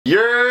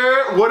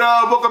What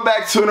up? Welcome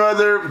back to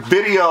another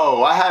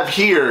video. I have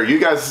here, you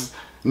guys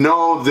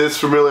know this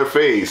familiar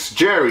face,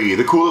 Jerry,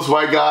 the coolest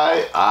white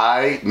guy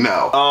I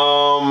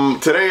know.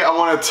 Today I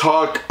want to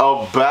talk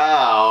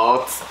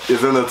about,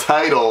 is in the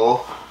title,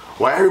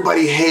 why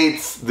everybody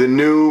hates the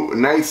new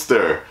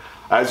Nightster.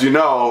 As you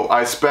know,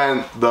 I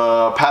spent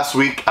the past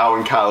week out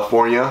in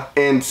California,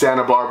 in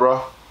Santa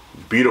Barbara,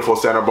 beautiful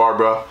Santa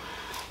Barbara,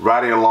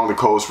 riding along the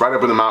coast, right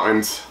up in the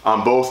mountains,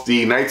 on both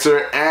the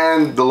Nightster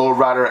and the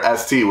Lowrider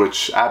ST,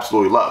 which I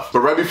absolutely love.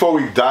 But right before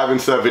we dive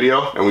into that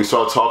video and we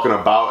start talking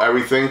about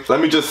everything, let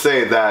me just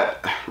say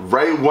that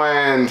right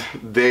when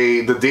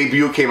the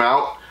debut came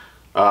out,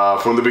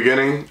 from the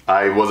beginning,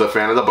 I was a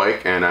fan of the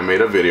bike and I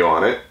made a video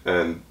on it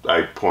and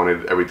I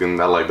pointed everything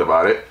I liked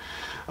about it.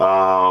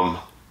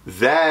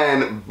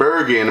 Then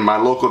Bergen, my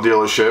local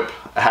dealership,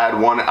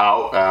 had one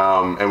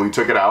out and we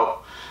took it out.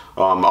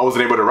 I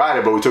wasn't able to ride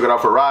it, but we took it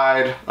out for a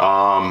ride,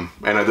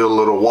 and I did a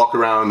little walk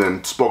around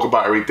and spoke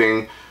about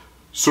everything.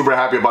 Super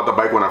happy about the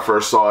bike when I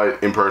first saw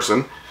it in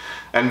person.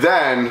 And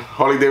then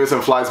Harley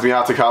Davidson flies me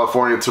out to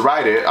California to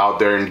ride it out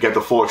there and get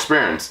the full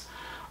experience.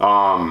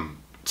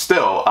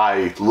 Still,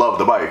 I love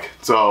the bike.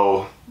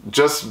 So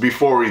just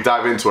before we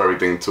dive into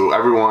everything, to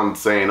everyone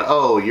saying,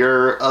 oh,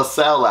 you're a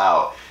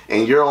sellout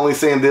and you're only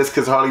saying this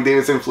because Harley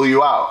Davidson flew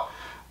you out,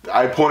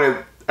 I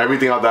pointed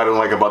everything out that I don't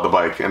like about the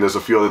bike, and there's a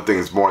few other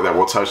things more that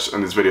we'll touch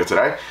in this video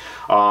today.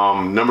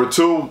 Number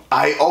two,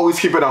 I always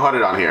keep it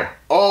 100 on here.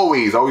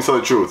 Always tell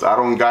the truth. I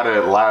don't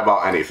gotta lie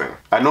about anything.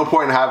 At no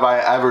point have I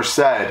ever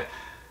said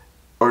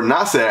or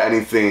not said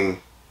anything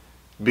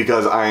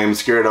because I am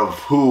scared of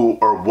who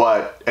or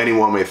what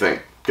anyone may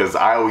think. Because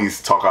I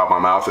always talk out my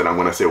mouth and I'm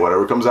gonna say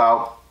whatever comes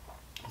out,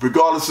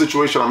 regardless of the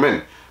situation I'm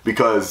in,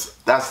 because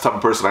that's the type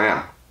of person I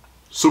am.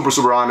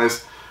 Super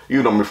honest.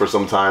 You know me for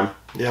some time.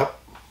 Yep.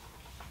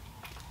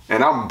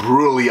 And I'm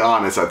brutally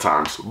honest at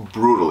times.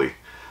 Brutally.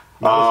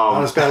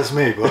 Not as bad as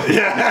me, but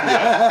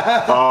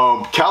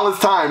yeah. Countless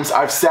times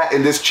I've sat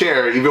in this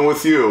chair, even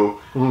with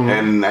you,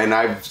 and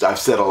I've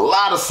said a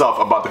lot of stuff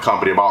about the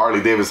company, about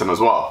Harley Davidson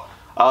as well.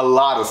 A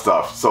lot of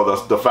stuff. So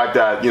the fact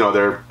that, you know,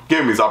 they're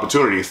giving me this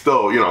opportunity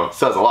still, you know,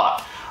 says a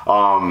lot.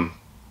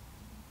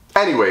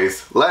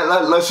 Anyways,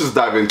 let's just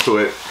dive into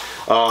it.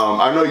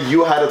 I know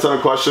you had a ton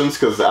of questions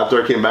because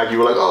after I came back, you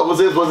were like, "Oh, what's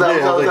this? What's that?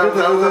 Yeah, what's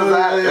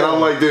that?" And I'm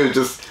like, "Dude,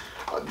 just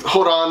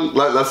hold on.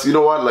 Let's you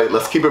know what? Like,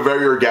 let's keep it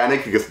very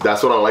organic because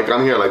that's what I like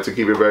on here. I like to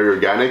keep it very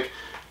organic.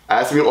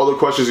 Ask me all the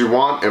questions you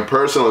want in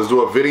person. Let's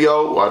do a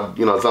video.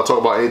 You know, let's not talk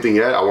about anything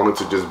yet. I wanted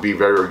to just be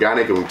very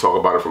organic and we talk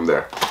about it from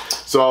there.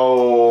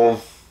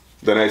 So,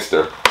 the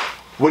Nightster.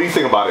 What do you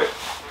think about it?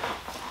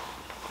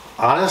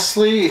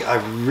 Honestly, I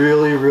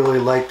really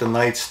liked the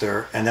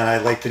Nightster, and then I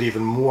liked it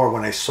even more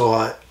when I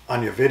saw it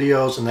on your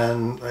videos and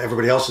then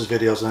everybody else's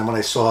videos, and then when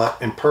I saw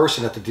it in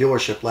person at the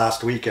dealership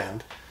last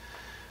weekend.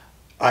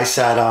 I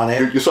sat on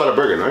it. You saw it at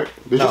Bergen, right?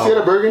 Did you see it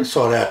at Bergen? I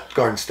saw it at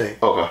Garden State.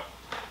 Okay.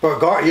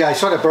 But yeah, I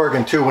saw it at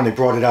Bergen too when they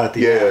brought it out at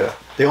the end.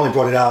 They only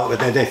brought it out,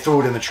 but they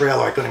threw it in the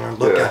trailer. I couldn't even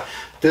look at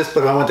this,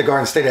 but when I went to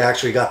Garden State, I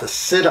actually got to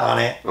sit on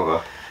it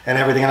and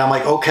everything, and I'm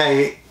like,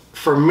 okay,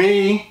 for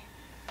me,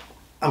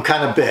 I'm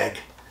kind of big,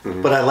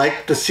 but I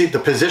like to see the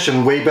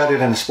position way better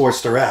than the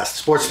Sportster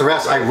S. Sportster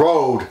S, I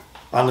rode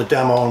on the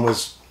demo and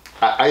was...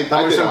 I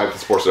didn't like the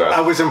Sportster S.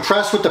 I was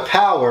impressed with the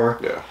power.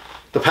 Yeah.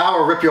 The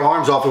power rip your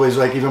arms off was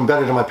like even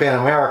better than my Pan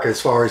America as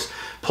far as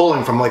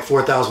pulling from like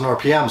 4,000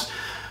 RPMs.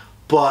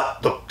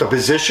 But the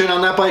position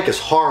on that bike is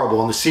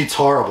horrible and the seat's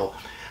horrible.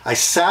 I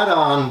sat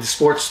on the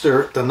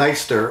Sportster, the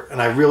Nightster,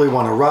 and I really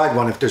want to ride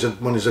one.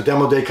 When there's a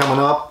demo day coming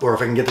up, or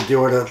if I can get the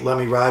dealer to let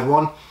me ride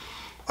one,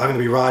 I'm going to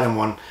be riding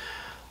one.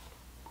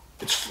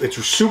 It's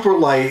super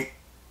light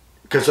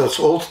because the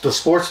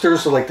Sportsters,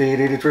 so like the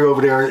 883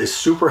 over there, is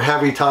super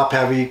heavy, top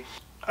heavy.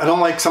 I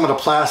don't like some of the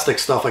plastic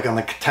stuff like on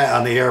the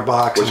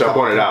airbox. Which I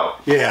pointed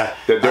out. Yeah.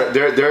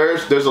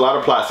 There's a lot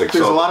of plastic.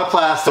 There's a lot of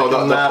plastic. So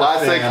the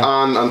plastic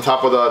on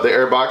top of the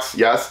airbox,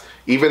 yes.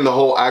 Even the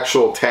whole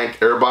actual tank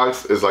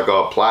airbox is like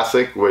a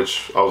plastic,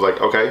 which I was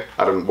like, okay,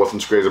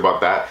 wasn't crazy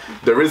about that.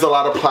 There is a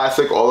lot of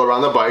plastic all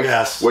around the bike,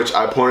 which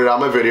I pointed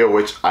out in my video,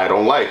 which I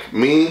don't like.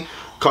 Me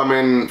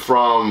coming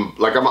from,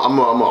 like, I'm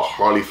a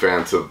Harley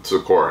fan to the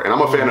core, and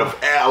I'm a fan of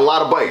a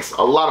lot of bikes.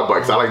 I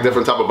like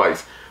different type of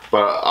bikes.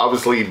 But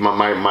obviously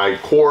my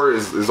core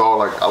is all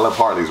like, I love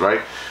Harleys,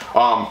 right?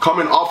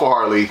 Coming off of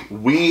Harley,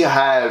 we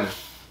have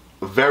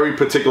very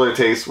particular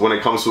taste when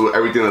it comes to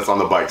everything that's on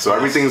the bike. So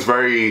everything's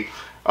very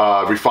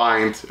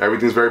refined,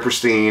 everything's very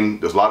pristine.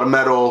 There's a lot of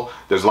metal,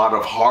 there's a lot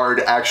of hard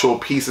actual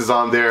pieces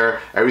on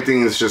there.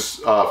 Everything is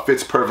just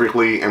fits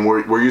perfectly, and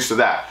we're used to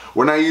that.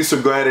 We're not used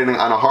to going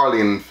on a Harley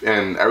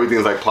and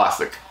everything's like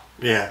plastic.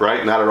 Yeah.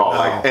 Right? Not at all.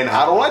 I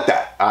don't like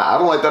that. I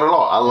don't like that at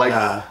all.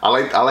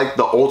 I like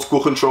the old school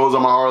controls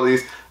on my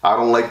Harleys. I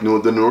don't like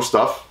the newer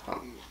stuff.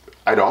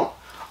 I don't.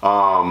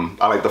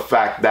 I like the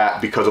fact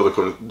that because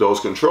of those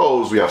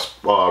controls, we have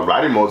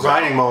riding modes.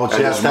 Riding modes,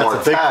 yes,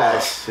 that's a big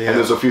plus. And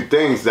there's a few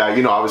things that,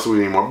 you know, obviously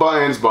we need more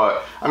buttons,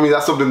 but I mean,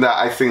 that's something that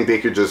I think they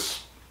could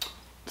just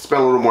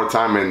spend a little more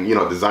time in, you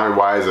know,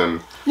 design-wise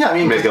and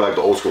make it like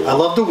the old school. I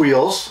love the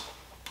wheels.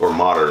 Or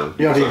modern.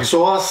 You know, the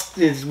exhaust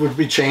would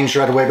be changed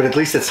right away, but at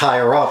least it's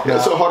higher up. Yeah,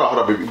 so hold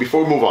on.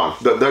 Before we move on,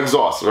 the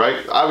exhaust,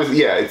 right?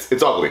 Obviously, yeah, it's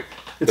ugly.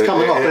 It's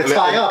coming up. It's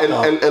high up,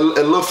 though.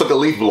 It looks like a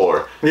leaf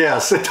blower.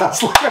 Yes, it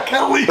does look like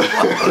a leaf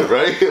blower.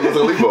 Right? It looks like a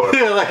leaf blower.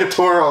 Yeah, like a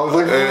Toro.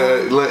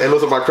 It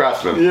looks like my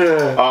Craftsman.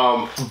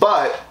 Yeah.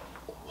 But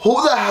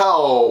who the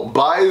hell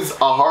buys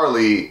a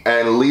Harley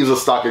and leaves a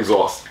stock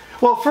exhaust?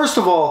 Well, first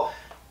of all,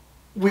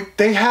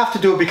 they have to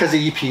do it because of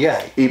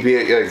EPA.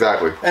 EPA, yeah,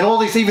 exactly. And all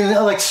these, even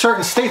like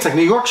certain states, like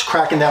New York's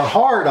cracking down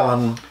hard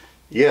on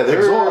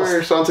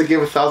they're starting to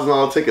give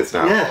 $1,000 tickets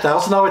now. Yeah,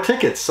 $1,000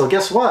 tickets. So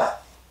guess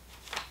what?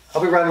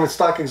 I'll be riding with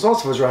stock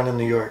exhaust if I was riding in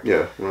New York.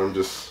 Yeah, well, I'm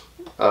just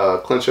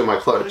clenching my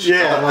clutch.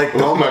 Yeah, like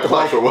don't my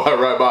clutch will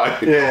right by.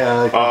 Yeah.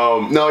 Like,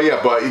 no,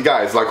 yeah, but you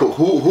guys, like,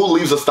 who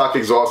leaves a stock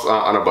exhaust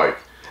on a bike?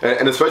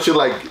 And especially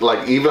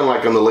like even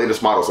like on the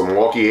latest models, the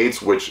Milwaukee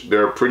 8s, which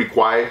they're pretty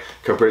quiet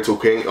compared to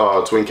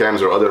twin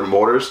cams or other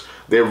motors.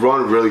 They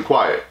run really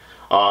quiet.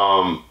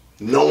 No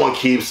one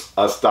keeps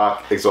a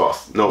stock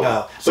exhaust.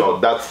 No.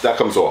 So that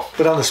comes off.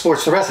 But on the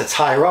Sportster S, it's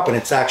higher up and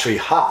it's actually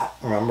hot.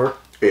 Remember?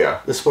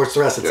 Yeah. The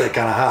Sportster S, it's like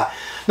kind of hot.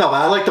 No,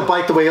 but I like the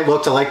bike the way it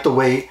looks. I like the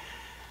weight.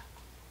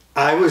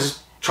 I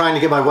was trying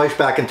to get my wife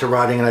back into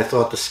riding, and I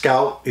thought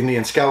the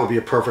Indian Scout would be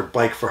a perfect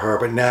bike for her.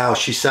 But now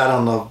she sat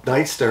on the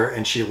Nightster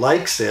and she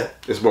likes it.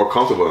 It's more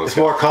comfortable. It's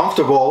more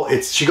comfortable.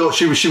 She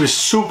was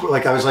super,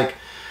 like, I was like,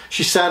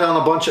 she sat on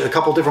a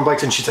couple different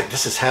bikes and she's like,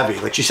 this is heavy.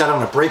 Like, she sat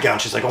on a breakout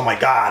and she's like, oh my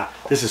God,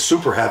 this is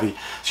super heavy.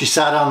 She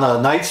sat on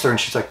the Nightster and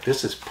she's like,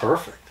 this is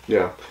perfect.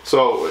 Yeah.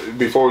 So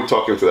before we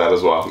talk into that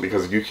as well,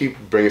 because you keep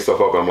bringing stuff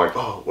up, and I'm like,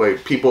 oh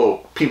wait,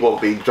 people,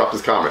 they dropped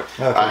this comment.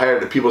 Okay. I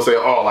heard people say,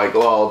 oh, like,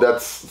 well,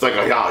 it's like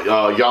a Honda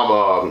or a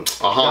Yamaha.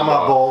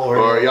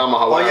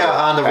 Oh yeah,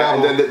 Honda.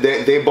 And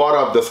then they bought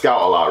up the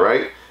Scout a lot,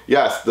 right?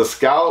 Yes, the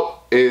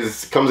Scout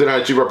comes in at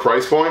a cheaper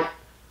price point.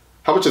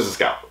 How much is the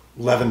Scout?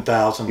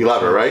 11,000.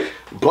 11, right?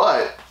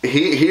 But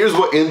here's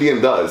what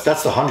Indian does.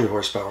 That's the 100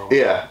 horsepower one.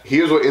 Yeah,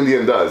 here's what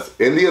Indian does.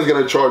 Indian's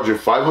gonna charge you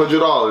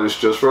 $500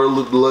 just for any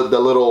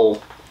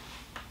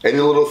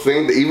little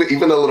thing,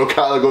 even the little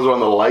cowl that goes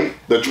around the light,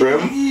 the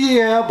trim.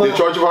 Yeah, but they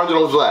charge you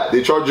 $500 for that.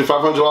 They charge you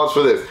 $500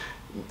 for this.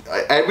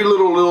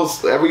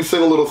 Every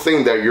single little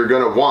thing that you're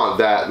gonna want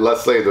that,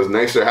 let's say, this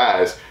Nightster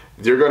has,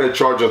 you're gonna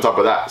charge on top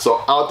of that.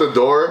 So out the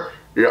door,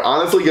 you're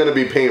honestly gonna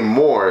be paying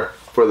more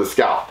for the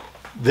Scout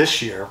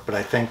this year. But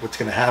I think what's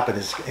going to happen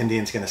is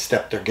Indian's going to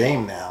step their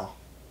game now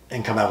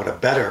and come out with a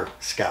better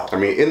Scout. I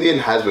mean, Indian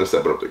has been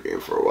stepping up their game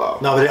for a while.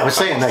 No, but I was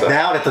saying, like,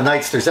 now that the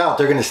Nightster's out,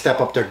 they're going to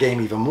step up their game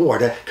even more.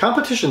 The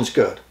competition's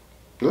good,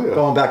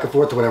 going back and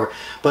forth or whatever.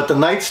 But the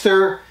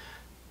Nightster,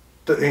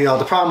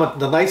 the problem with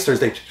the Nightster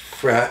is they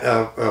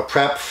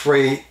prep,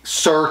 freight,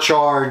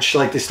 surcharge.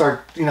 Like, they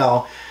start,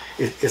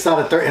 it's not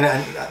a third.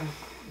 And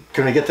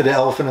can we get to the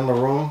elephant in the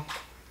room?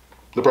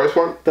 The price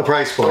point? The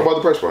price point. What about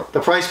the price point?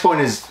 The price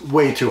point is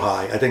way too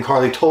high. I think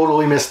Harley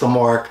totally missed the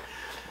mark.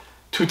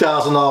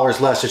 $2,000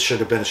 less it should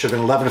have been. It should have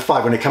been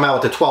 $11,500. When they come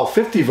out with the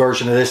 1250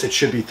 version of this, it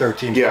should be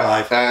 $13,500.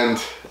 Yeah,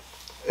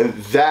 and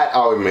that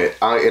I'll admit.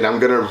 And I'm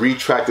going to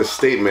retract the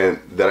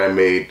statement that I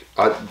made.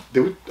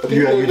 You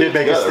did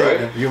make a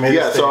statement. Right? You made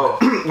a statement. So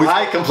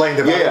I complained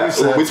about it. Yeah,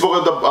 we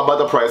spoke about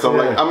the price. I'm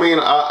like,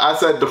 I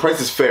said the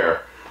price is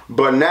fair.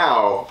 But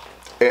now,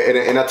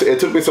 it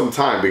took me some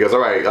time because, all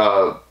right,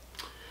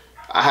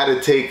 I had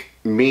to take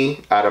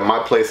me out of my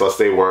place. I'll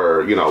stay where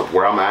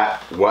I'm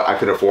at, what I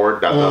can afford,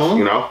 that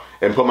stuff,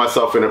 and put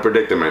myself in a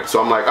predicament. So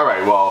I'm like, all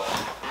right, well,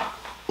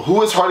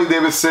 who is Harley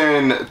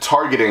Davidson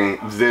targeting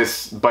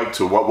this bike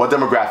to? What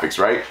demographics,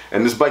 right?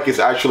 And this bike is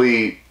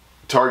actually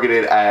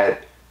targeted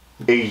at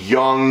a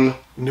young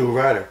new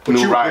rider. Which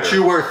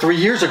you were 3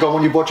 years ago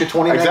when you bought your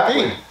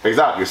 2019.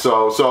 Exactly.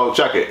 So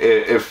check it.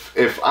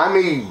 If I'm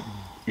a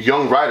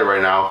young rider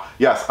right now,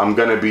 yes, I'm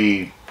gonna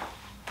be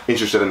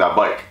interested in that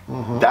bike.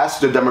 That's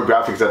the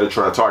demographics that they're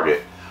trying to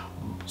target.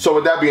 So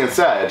with that being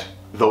said,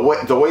 the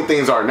way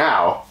things are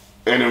now,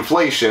 and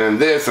inflation and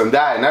this and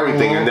that and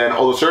everything, and then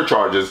all the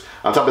surcharges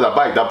on top of that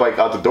bike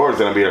out the door is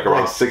going to be like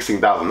around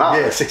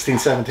 $16,000. Yeah, 16,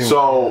 17.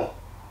 So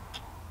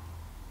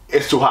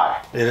it's too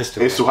high. It is too.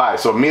 It's too high.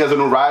 So me as a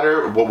new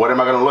rider, what am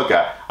I going to look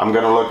at? I'm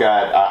going to look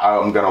at.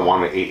 I'm going to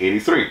want an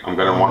 883. I'm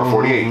going to want a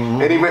 48.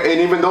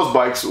 And even those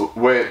bikes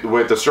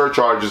with the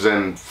surcharges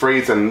and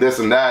freights and this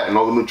and that and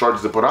all the new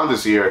charges they put on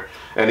this year,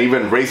 and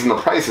even raising the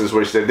prices,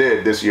 which they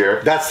did this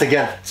year. That's to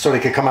get so they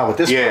could come out with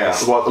this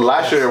price. Well,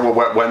 last year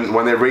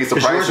when they raised the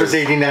prices, yours was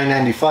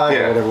 $89.95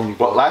 or whatever.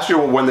 Well, last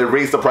year when they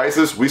raised the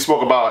prices, we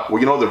spoke about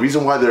the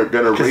reason why they're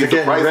going to raise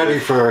the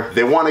prices.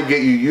 They want to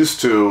get you used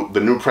to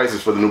the new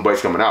prices for the new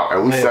bikes coming out,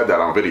 and we said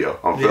that on video,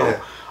 on film.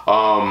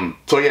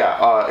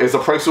 Is the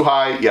price too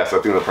high? Yes, I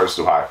think the price is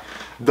too high.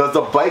 Does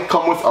the bike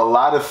come with a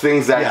lot of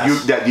things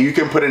that you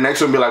can put in next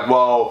to and be like,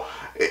 well,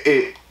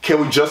 can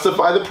we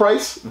justify the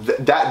price?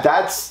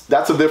 That's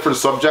a different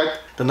subject.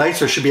 The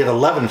Nightster should be at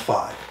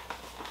 $11,500.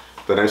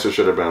 The Nightster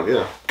should have been,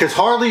 Because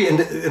Harley in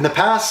the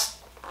past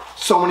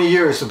so many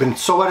years have been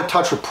so out of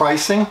touch with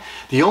pricing.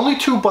 The only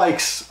two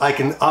bikes I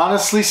can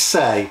honestly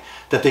say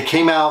that they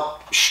came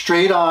out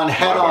straight on,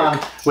 head on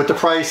with the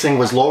pricing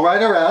was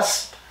Lowrider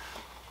S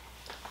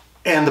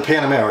and the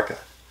Pan America.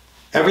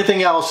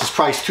 Everything else is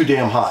priced too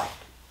damn high.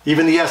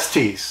 Even the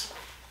STs.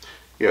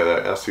 Yeah,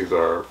 the STs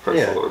are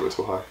priced a little bit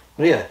too high.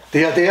 Yeah,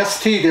 the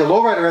ST, the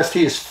Lowrider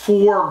ST is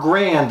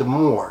 $4,000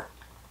 more.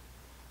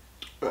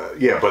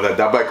 Yeah, but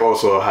that bike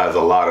also has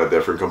a lot of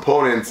different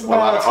components. Well, a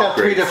lot it's of got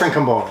upgrades. 3 different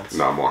components.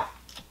 Not more.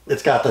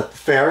 It's got the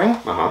fairing.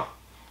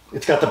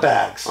 It's got the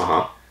bags.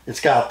 It's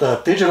got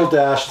the digital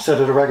dash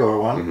instead of the regular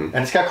one, and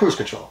it's got cruise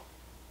control.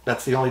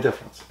 That's the only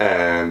difference.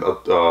 And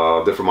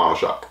a different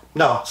monoshock.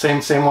 No,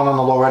 same one on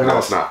the Lowrider. No,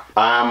 it's not.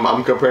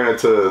 I'm comparing it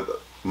to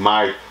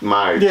my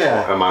my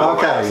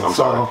okay. I'm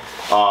sorry.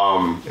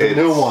 The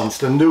new ones,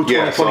 the new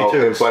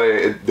 2022s. But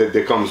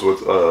it comes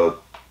with a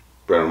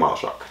brand new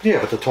monoshock. Yeah,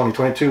 but the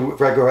 2022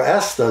 regular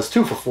S does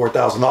too for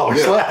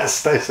 $4,000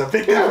 less. That's a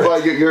big difference.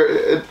 But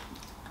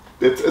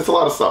it's a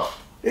lot of stuff.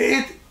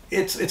 It's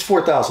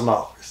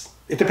 $4,000.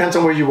 It depends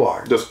on where you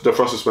are. The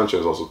front suspension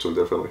is also tuned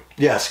differently.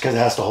 Yes, because it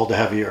has to hold the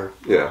heavier.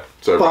 Yeah,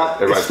 so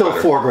but it's still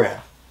 $4,000.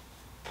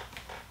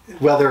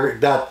 Whether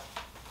that,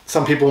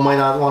 some people might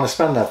not want to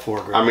spend that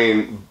 $4,000. I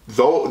mean,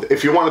 though,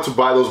 if you wanted to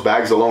buy those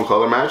bags alone,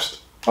 color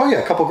matched. Oh yeah,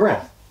 a couple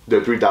grand.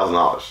 They're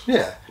 $3,000.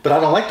 Yeah, but I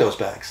don't like those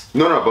bags.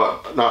 No,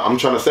 I'm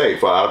trying to say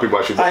for a lot of people,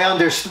 I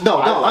understand.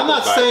 No, I'm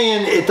not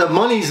saying the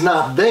money's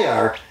not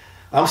there.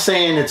 I'm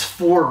saying it's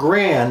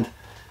 $4,000.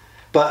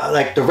 But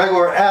like the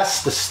regular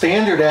S, the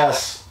standard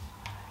S,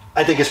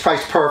 I think is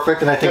priced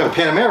perfect, and I think the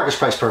Pan America is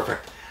priced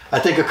perfect. I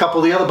think a couple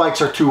of the other bikes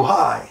are too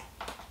high.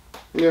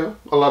 Yeah,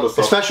 a lot of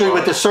stuff. Especially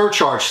with the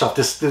surcharge stuff,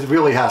 this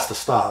really has to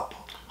stop.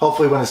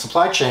 Hopefully when the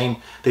supply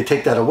chain, they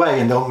take that away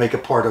and don't make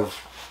it part of...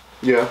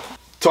 Yeah.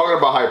 Talking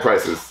about high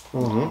prices,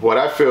 what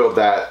I feel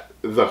that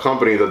the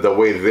company, the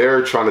way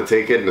they're trying to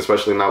take it, and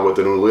especially now with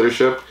the new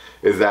leadership,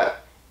 is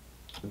that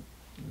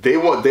they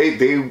want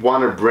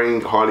to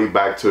bring Harley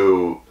back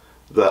to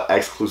the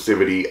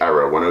exclusivity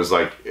era, when it was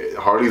like,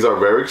 Harleys are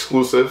very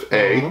exclusive,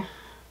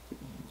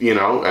 you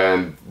know,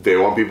 and they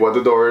want people at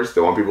the doors,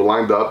 they want people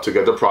lined up to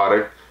get the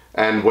product.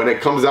 And when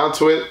it comes down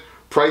to it,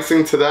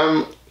 pricing to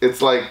them,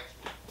 it's like,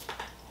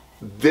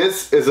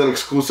 this is an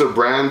exclusive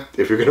brand.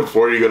 If you're gonna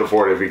afford it, you're gonna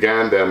afford it. If you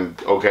can, then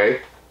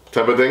okay,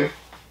 type of thing.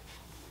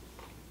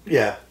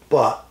 Yeah,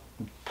 but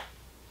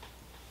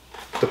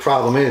the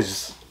problem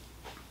is,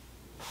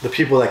 the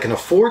people that can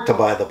afford to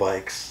buy the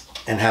bikes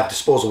and have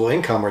disposable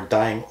income are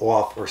dying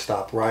off or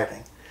stop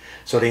riding.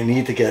 So they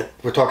need to get,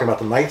 we're talking about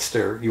the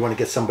Nightster, you want to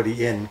get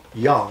somebody in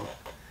young.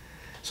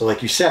 So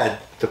like you said,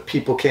 the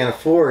people can't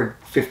afford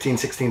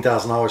 $15,000,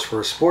 $16,000 for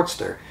a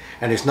Sportster,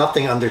 and there's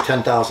nothing under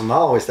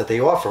 $10,000 that they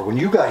offer. When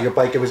you got your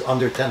bike, it was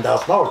under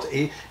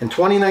 $10,000. In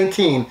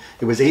 2019,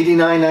 it was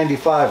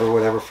 $89.95 or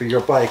whatever for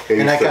your bike,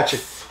 and that got you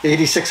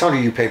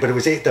 $8,600 you paid, but it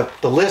was the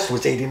list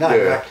was $89.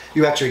 Right?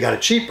 You actually got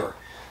it cheaper,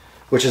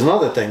 which is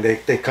another thing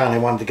they kind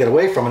of wanted to get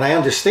away from, and I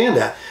understand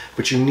that.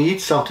 But you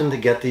need something to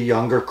get the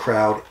younger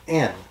crowd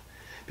in,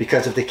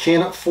 because if they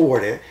can't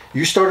afford it,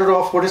 you started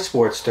off with a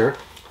Sportster.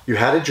 You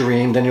had a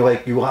dream, then you're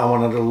like, I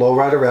wanted a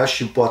Lowrider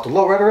S, you bought the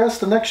Lowrider S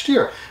the next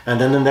year. And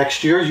then the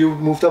next year you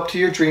moved up to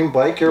your dream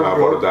bike. I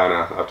bought a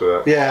Dyna after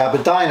that. Yeah,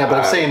 but Dyna, but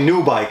I'm saying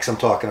new bikes I'm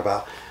talking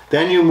about.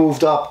 Then you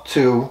moved up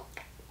to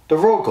the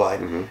Road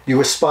Glide. You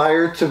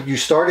aspired to, you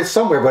started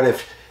somewhere, but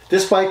if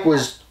this bike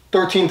was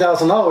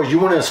 $13,000, you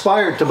wouldn't have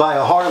aspired to buy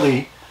a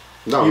Harley.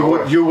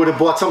 No, you would have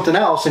bought something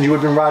else, and you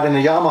would have been riding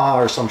a Yamaha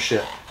or some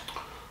shit.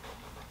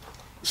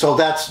 So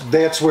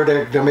that's where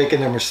they're making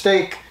their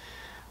mistake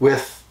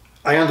with.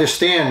 I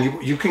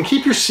understand you can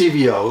keep your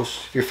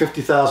CVOs, your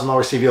 $50,000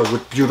 CVOs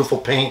with beautiful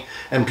paint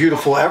and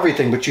beautiful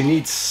everything, but you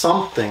need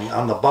something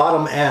on the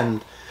bottom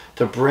end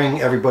to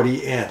bring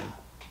everybody in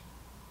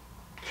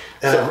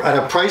at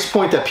a price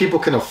point that people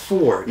can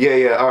afford.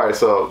 Yeah. All right.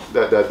 So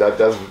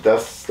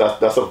that's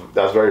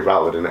very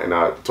valid, and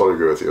I totally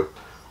agree with you.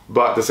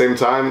 But at the same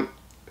time,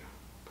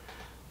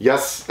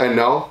 yes and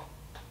no,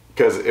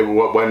 because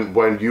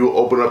when you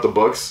open up the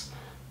books,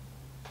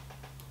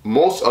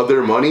 most of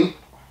their money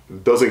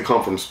doesn't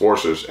come from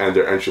Sportsters and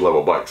their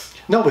entry-level bikes.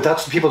 No, but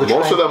that's the people that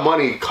most of the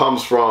money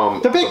comes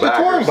from the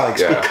touring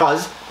bikes,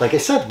 because, like I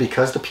said,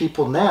 because the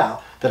people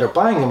now that are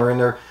buying them are in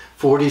their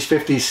 40s,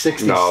 50s,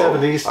 60s,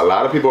 70s. A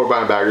lot of people are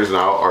buying baggers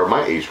now are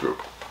my age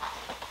group.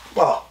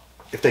 Well,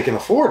 if they can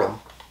afford them.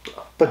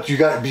 But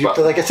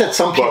like I said,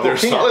 some people But they're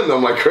selling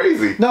them like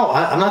crazy. No,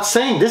 I'm not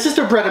saying this is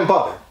their bread and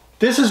butter.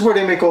 This is where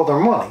they make all their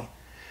money.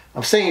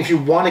 I'm saying if you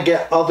want to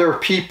get other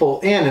people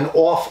in and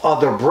off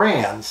other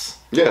brands.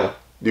 Yeah.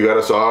 You got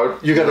to start.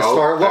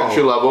 Start low,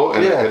 entry level,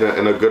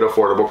 and a good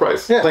affordable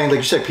price. Yeah, like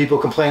you said, people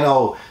complain,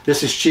 oh,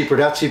 this is cheaper,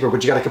 that's cheaper,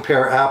 but you got to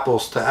compare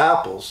apples to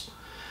apples.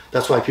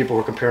 That's why people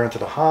were comparing to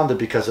the Honda,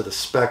 because of the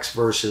specs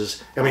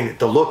versus. I mean,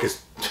 the look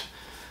is.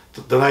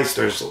 The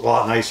Nightster is a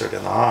lot nicer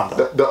than the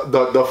Honda.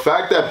 The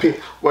fact that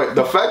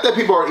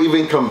people are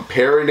even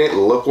comparing it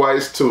look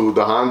wise to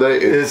the Honda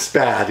is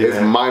bad.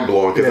 It's mind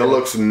blowing, because it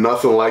looks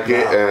nothing like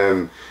it,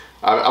 and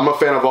I'm a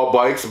fan of all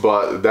bikes,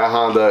 but that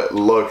Honda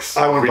looks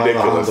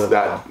ridiculous.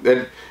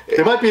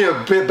 It might be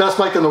the best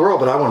bike in the world,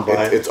 but I wouldn't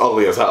buy it. It's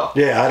ugly as hell.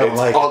 Yeah, I don't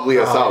like it. It's ugly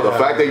as hell. The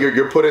fact that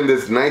you're putting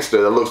this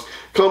Nightster that looks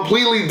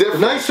completely different.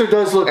 The Nightster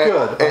does look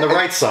good on the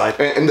right side.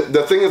 And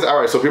the thing is,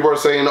 all right, so people are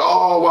saying,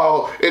 oh,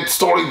 well, it's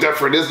totally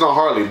different. It's not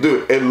Harley.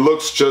 Dude, it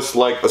looks just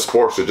like a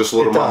Sportster, just a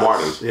little more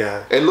modern.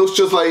 Yeah. It looks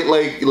just like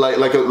a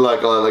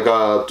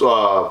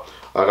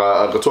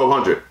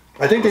 1200.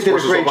 I think they did a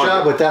great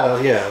job with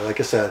that. Yeah, like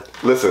I said.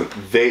 Listen,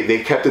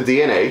 they kept the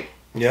DNA.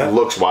 Yeah.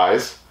 Looks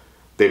wise.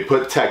 They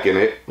put tech in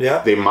it.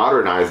 Yeah. They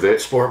modernized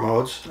it. Sport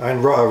modes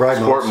and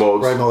ride modes.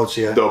 Ride modes.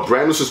 Yeah. The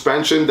brand new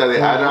suspension that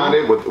they added on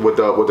it with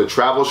the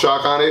travel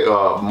shock on it.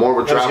 More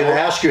of a travel. I was going to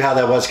ask you how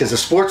that was because the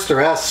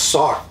Sportster S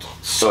sucked.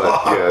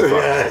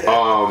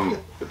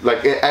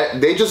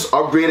 They just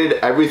upgraded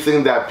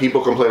everything that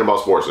people complain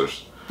about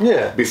Sportsters.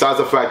 Yeah. Besides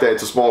the fact that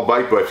it's a small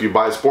bike, but if you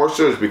buy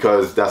Sportsters,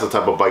 because that's the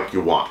type of bike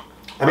you want.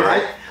 I mean,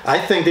 I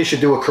think they should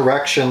do a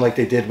correction like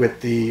they did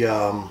with the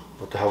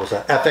what the hell was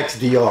that?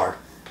 FXDR.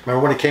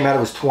 Remember when it came out?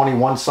 It was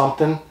 21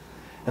 something,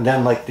 and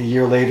then like the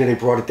year later they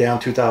brought it down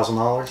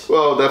 $2,000.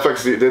 Well, the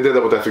they did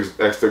that with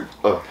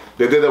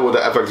they did that with the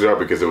FXDR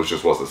because it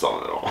wasn't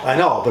selling at all. I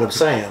know, but I'm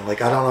saying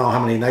like I don't know how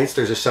many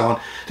Nightsters are selling.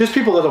 There's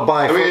people that'll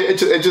buy. I mean,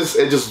 it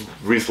just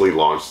recently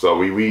launched, so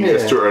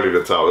it's too early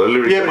to tell.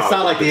 Yeah, but it's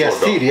not like the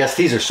ST. The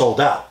STs are sold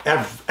out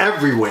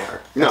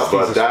everywhere. No,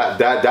 but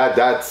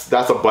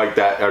that's a bike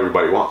that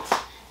everybody wants.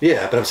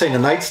 Yeah, but I'm saying the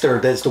Nightster,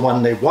 that's the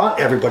one they want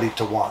everybody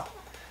to want.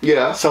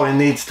 Yeah. So it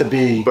needs to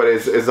be. But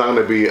it's not going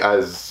to be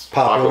as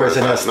popular as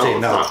an ST.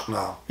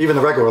 No. Even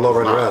the regular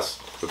lowrider S.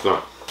 It's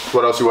not.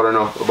 What else you want to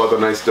know about the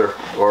Nightster,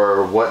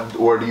 or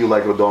what do you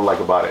like or don't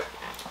like about it?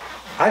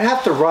 I'd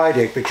have to ride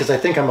it because I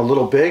think I'm a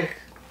little big.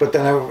 But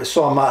then I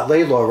saw Matt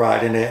Laidlaw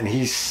riding it, and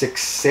he's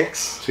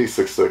 6'6". He's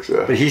 6'6",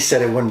 yeah. But he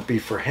said it wouldn't be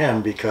for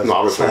him because. No,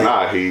 obviously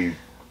not.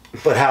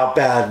 But how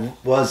bad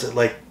was it?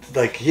 Like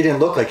he didn't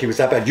look like he was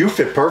that bad. You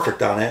fit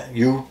perfect on it.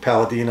 You,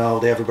 Palladino,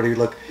 everybody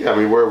look. Yeah, I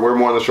mean we're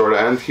more on the short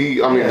end. He's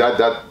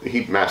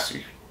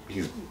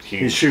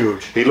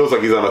huge. He looks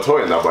like he's on a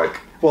toy in that bike.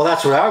 Well,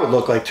 that's what I would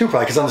look like too,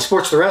 probably. Because on the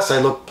Sportster S,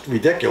 I looked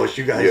ridiculous.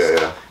 You guys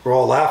were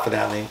all laughing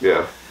at me.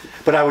 Yeah.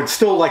 But I would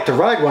still like to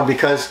ride one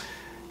because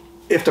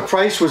if the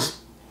price was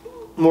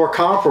more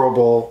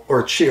comparable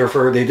or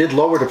cheaper, they did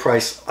lower the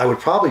price, I would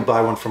probably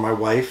buy one for my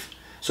wife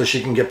so she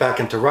can get back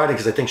into riding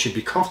because I think she'd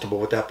be comfortable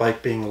with that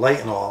bike being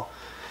light and all.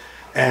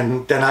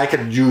 And then I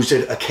could use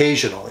it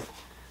occasionally.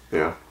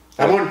 Yeah.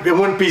 It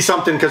wouldn't be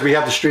something because we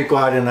have the street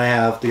glide and I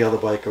have the other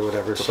bike or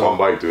whatever. It's a fun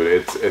bike,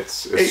 dude. It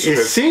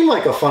seemed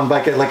like a fun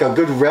bike, like a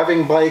good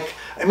revving bike.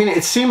 I mean,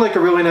 it seemed like a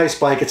really nice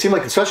bike. It seemed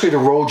like, especially the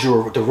roads you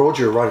were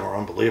riding were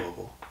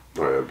unbelievable.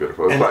 Oh yeah,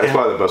 beautiful. It's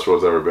probably the best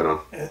roads I've ever been on.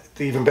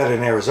 Even better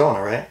than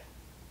Arizona, right?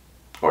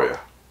 Oh yeah.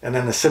 And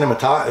then the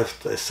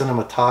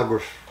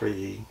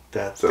cinematography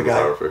the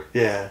guy.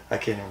 Yeah, I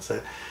can't even say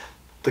it.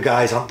 The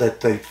guys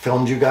that they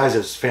filmed you guys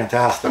is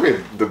fantastic. I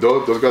mean,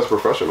 those guys are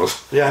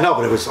professionals. Yeah, I know,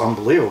 but it was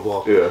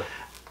unbelievable. Yeah.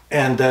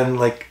 And then,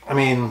 I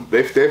mean,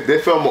 they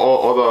film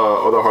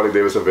all the Harley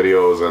Davidson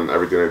videos and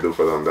everything they do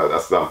for them.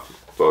 That's them.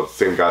 So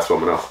same guys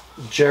filming us.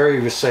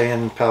 Jerry was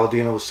saying,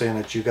 Palladino was saying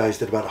that you guys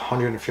did about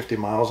 150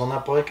 miles on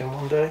that bike in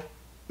one day.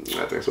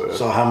 I think so. Yeah.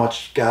 So how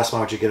much gas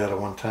mileage you get out of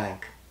one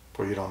tank?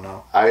 Or you don't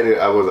know? I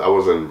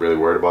wasn't really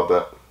worried about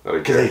that.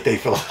 Because they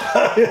filled it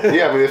up.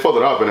 Yeah, I mean they filled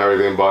it up and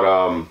everything, but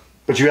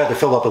But you had to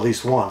fill up at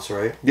least once,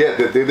 right? Yeah,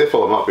 they did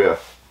fill them up, yeah.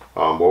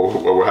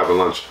 While we're having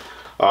lunch.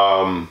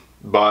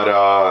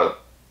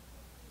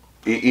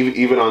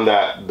 Even on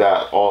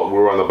we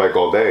were on the bike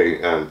all day,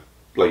 and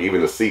like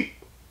even the seat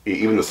is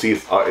he was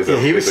saying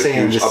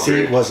the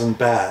upgrade. seat wasn't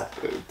bad.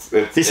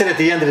 He said at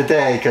the end of the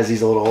day, because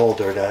he's a little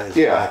older, that his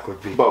back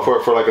would be. But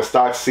for like a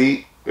stock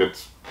seat,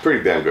 it's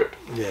pretty damn good.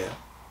 Yeah,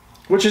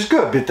 which is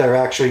good, but they're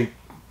actually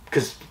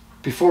because.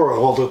 Before,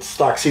 all the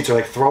stock seats are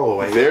like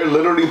throwaway. They're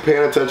literally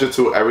paying attention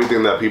to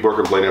everything that people are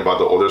complaining about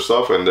the older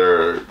stuff, and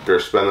they're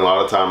spending a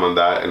lot of time on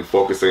that and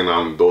focusing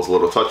on those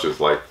little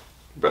touches like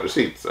better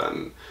seats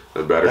and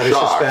better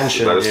shocks,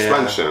 better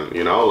suspension.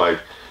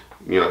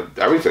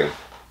 Everything.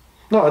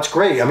 No, it's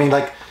great. I mean,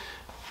 like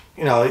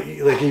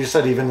you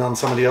said, even on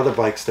some of the other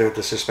bikes,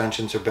 the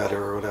suspensions are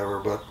better or whatever.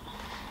 But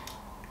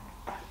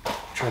I'm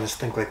trying to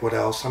think like what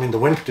else. I mean,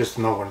 just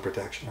no wind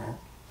protection, right?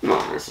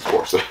 No, it's a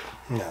Sportster.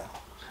 No.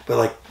 But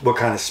like, what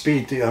kind of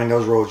speed?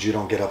 Those roads you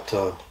don't get up to.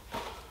 You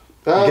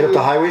get up to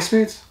highway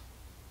speeds.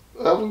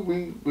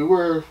 We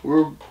were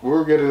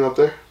getting up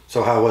there.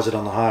 So how was it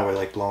on the highway?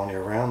 Like blowing you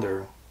around,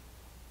 or?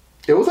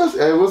 It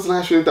wasn't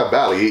actually that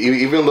bad.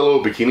 Even the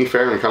little bikini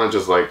fairing kind of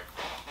just like.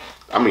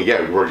 I mean,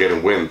 yeah, we were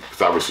getting wind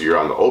because obviously you're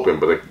on the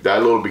open, but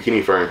that little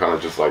bikini fairing kind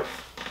of just like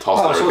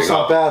tossed everything up. So it's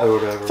not bad or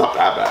whatever. It's not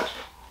that bad.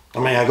 I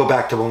mean, I go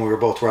back to when we were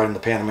both riding the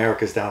Pan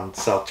Americas down in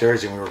South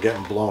Jersey, and we were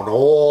getting blown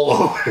all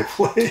over the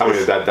place. I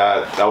mean, that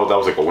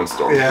was like a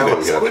windstorm. Yeah, it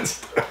was a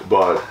windstorm.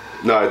 But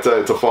No, it's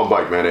a fun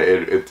bike, man.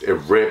 It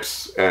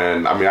rips,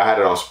 and I mean, I had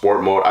it on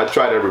sport mode. I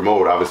tried every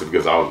mode, obviously,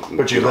 because I was.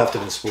 But you left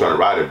it in sport. Trying to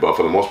ride it, but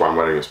for the most part, I'm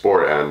riding in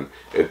sport, and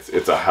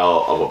it's a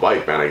hell of a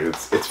bike, man. Like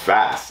it's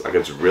fast. Like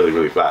it's really,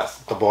 really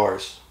fast. The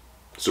bars.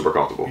 Super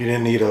comfortable. You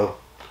didn't need a.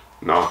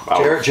 No.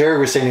 Jerry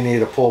was saying he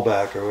needed a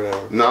pullback or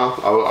whatever. No,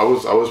 I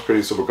was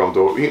pretty super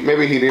comfortable.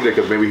 Maybe he needed it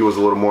because maybe he was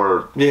a little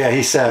more. Yeah,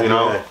 he said. You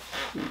know. Yeah.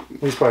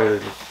 He's probably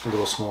a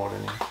little smaller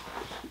than you.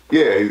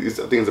 Yeah, I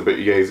think he's a bit.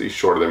 Yeah, he's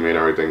shorter than me and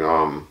everything.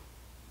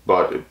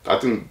 But I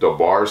think the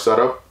bar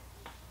setup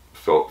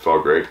felt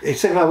great.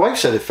 My wife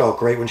said it felt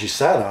great when she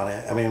sat on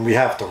it. I mean, we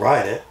have to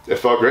ride it. It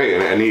felt great,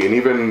 and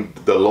even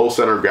the low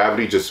center of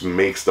gravity just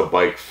makes the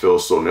bike feel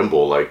so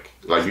nimble. Like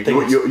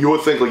you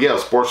would think, like, yeah,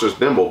 Sportster's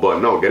nimble, but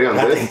no, getting on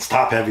that this thing's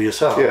top heavy as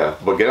hell. Yeah,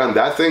 but get on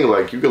that thing,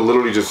 like you can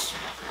literally just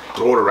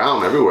throw it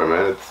around everywhere,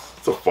 man.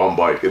 It's a fun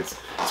bike. It's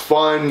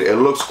fun. It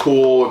looks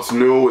cool. It's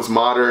new. It's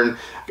modern.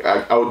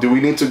 Do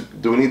we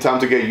need time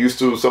to get used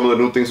to some of the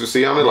new things we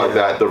see on it, like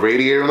that the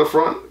radiator in the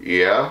front?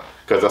 Yeah,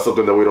 because that's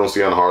something that we don't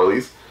see on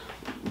Harleys.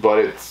 But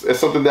it's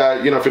something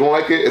that, you know, if you don't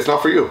like it, it's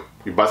not for you.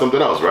 You buy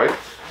something else, right?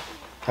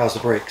 How's the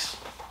brakes?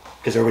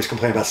 Because everybody's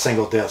complaining about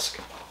single disc.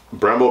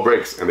 Brembo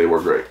brakes, and they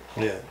work great.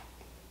 Yeah.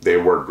 They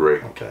work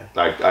great. Okay.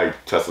 I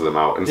tested them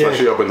out, and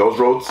especially up in those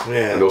roads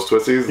and those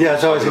twisties. Yeah,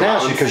 it's always going to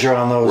ask you because you're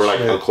on those. We're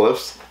like on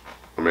cliffs.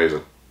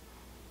 Amazing.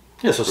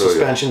 Yeah, so really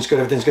suspension's good,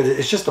 everything's good.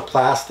 It's just the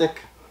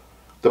plastic.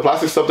 The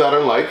plastic stuff that I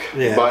don't like.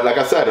 Yeah. But like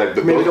I said,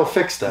 maybe they'll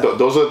fix that.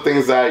 Those are the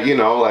things that, you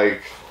know,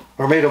 like.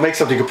 Or maybe they'll make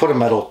something you can put a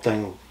metal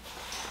thing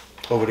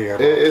over the air.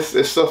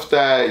 It's stuff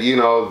that, you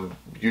know,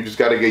 you just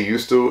got to get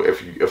used to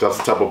if that's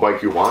the type of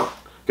bike you want.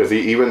 Because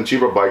even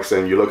cheaper bikes,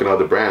 and you look at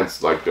other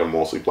brands, like they're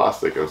mostly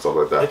plastic and stuff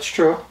like that. It's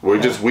true. We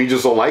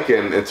just don't like it,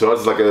 and to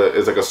us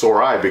it's like a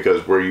sore eye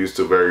because we're used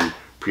to very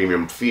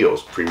premium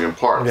feels, premium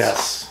parts.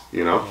 Yes.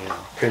 You know. Yeah.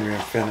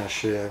 Premium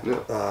finish. Yeah.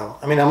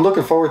 I mean, I'm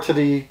looking forward to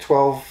the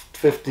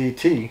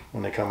 1250T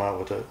when they come out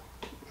with it.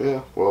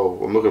 Yeah. Well,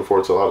 I'm looking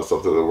forward to a lot of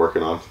stuff that they're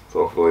working on.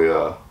 So hopefully,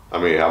 I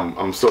mean,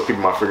 I'm still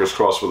keeping my fingers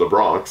crossed for the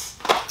Bronx.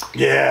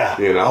 Yeah.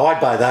 You know. Oh, I'd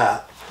buy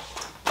that.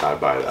 I'd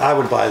buy that. I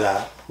would buy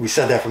that. We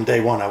said that from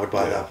day one. I would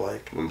buy that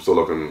bike. I'm still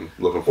looking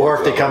forward. Or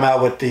if they come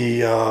out with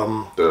the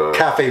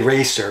Cafe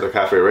Racer. The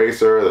Cafe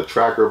Racer, the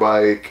tracker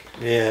bike.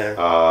 Yeah.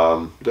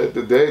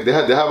 They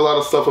have a lot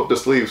of stuff up their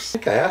sleeves. I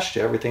think I asked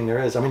you everything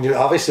there is. I mean,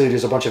 obviously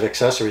there's a bunch of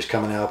accessories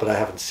coming out, but I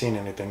haven't seen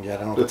anything yet.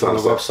 I don't know if it's on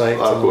the website.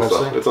 It's on the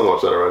website. It's on the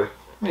website already.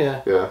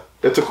 Yeah. Yeah.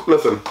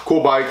 Listen,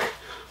 cool bike.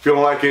 If you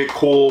don't like it,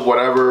 cool,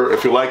 whatever.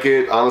 If you like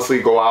it, honestly,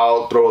 go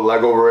out, throw a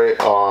leg over it.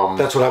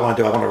 That's what I want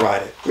to do. I want to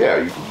ride it. Yeah,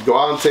 you go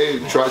out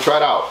and try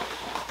it out.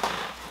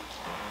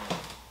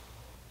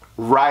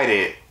 Ride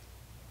it.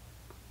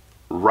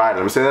 Ride it.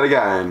 Let me say that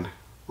again.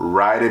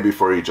 Ride it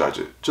before you judge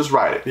it. Just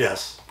ride it.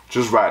 Yes.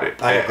 Just ride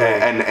it. I agree.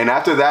 And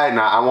after that,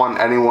 now I want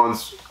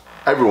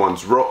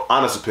everyone's real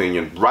honest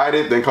opinion. Ride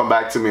it, then come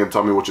back to me and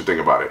tell me what you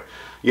think about it.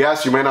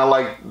 Yes, you may not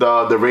like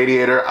the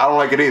radiator. I don't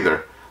like it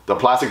either. The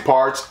plastic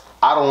parts,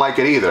 I don't like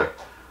it either.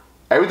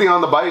 Everything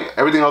else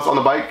on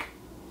the bike,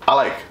 I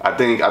like. I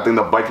think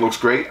the bike looks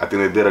great. I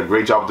think they did a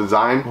great job of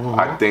design. Mm-hmm.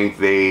 I think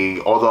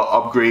all the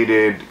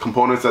upgraded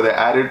components that they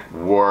added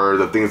were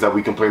the things that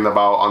we complained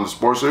about on the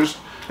Sportsters.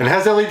 And it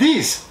has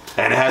LEDs.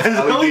 And it has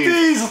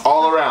LEDs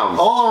all around.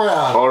 All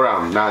around. All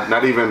around.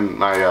 Not even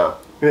my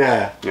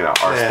yeah. You know,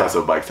 our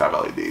expensive bikes have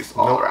LEDs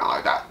all around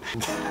like that.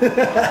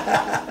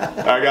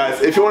 Alright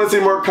guys, if you want to see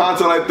more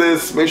content like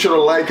this, make sure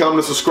to like, comment,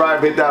 and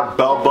subscribe, hit that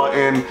bell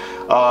button.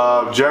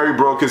 Jerry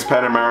broke his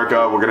pen in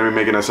America. We're gonna be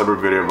making a separate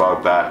video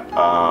about that.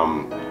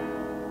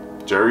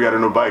 Jerry got a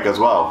new bike as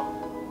well.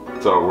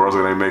 So we're also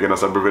gonna be making a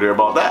separate video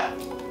about that.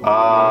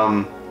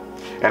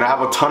 And I have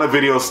a ton of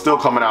videos still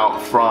coming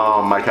out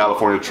from my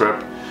California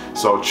trip.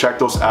 So check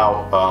those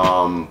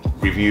out,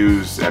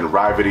 reviews and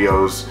ride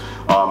videos.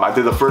 I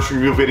did the first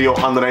review video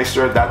on the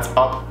Nightster, that's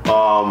up.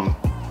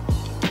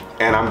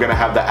 And I'm gonna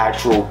have the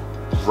actual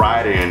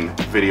ride-in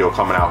video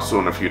coming out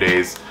soon in a few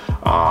days.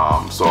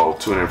 So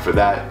tune in for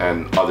that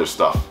and other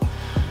stuff.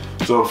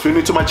 So if you're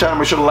new to my channel,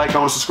 make sure to like,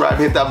 comment, subscribe,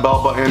 hit that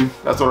bell button.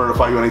 That's to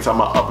notify you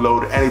anytime I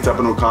upload any type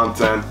of new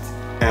content.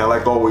 And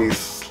like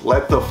always,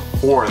 let the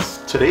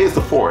 4th, today is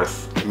the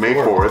 4th, May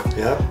 4th.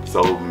 Yeah.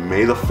 So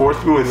may the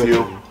 4th be with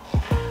you.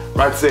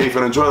 Ride safe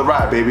and enjoy the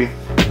ride, baby.